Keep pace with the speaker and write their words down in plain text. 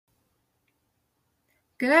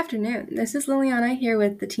Good afternoon. This is Liliana here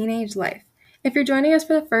with The Teenage Life. If you're joining us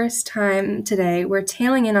for the first time today, we're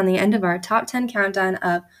tailing in on the end of our top 10 countdown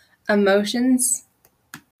of emotions.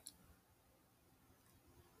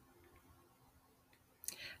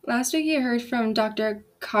 Last week you heard from Dr.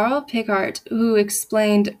 Carl Pickart, who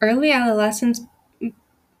explained early adolescence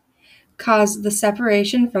caused the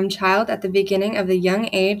separation from child at the beginning of the young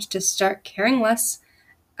age to start caring less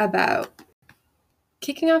about.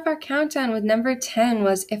 Kicking off our countdown with number 10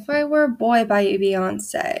 was If I Were a Boy by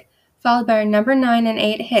Beyonce, followed by our number 9 and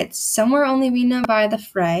 8 hits, Somewhere Only We Know by The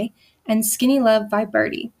Fray and Skinny Love by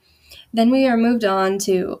Birdie. Then we are moved on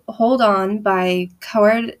to Hold On by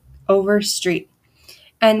Coward Overstreet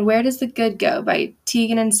and Where Does the Good Go by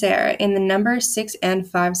Tegan and Sarah in the number 6 and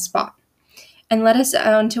 5 spot. And led us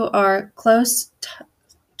on to our close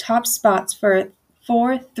top spots for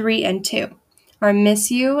 4, 3, and 2. Are Miss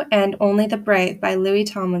You and Only the Brave by Louis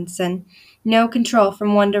Tomlinson, No Control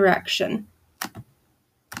from One Direction.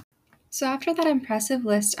 So after that impressive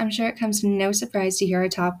list, I'm sure it comes to no surprise to hear our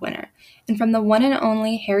top winner, and from the one and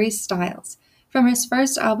only Harry Styles. From his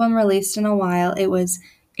first album released in a while, it was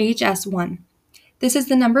HS1. This is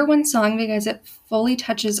the number one song because it fully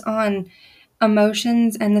touches on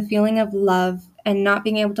emotions and the feeling of love and not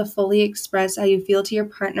being able to fully express how you feel to your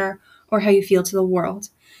partner or how you feel to the world,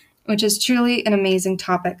 which is truly an amazing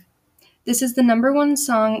topic. This is the number one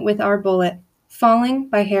song with our bullet, Falling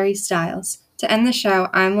by Harry Styles. To end the show,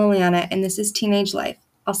 I'm Liliana, and this is Teenage Life.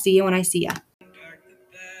 I'll see you when I see ya.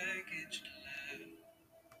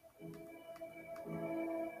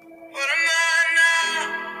 What am I now?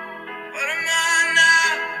 What am I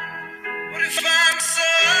now? What if I'm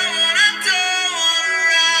someone I don't want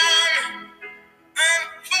around? I'm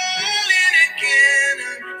falling again,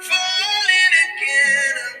 I'm falling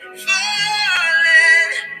again, I'm falling.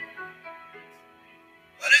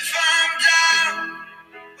 What if I'm down?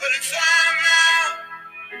 What if I'm out?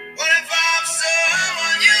 What if I'm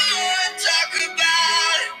someone you won't talk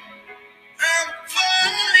about? I'm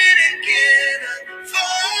falling again, I'm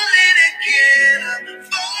falling again, I'm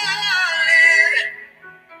falling.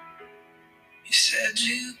 You said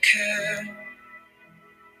you care.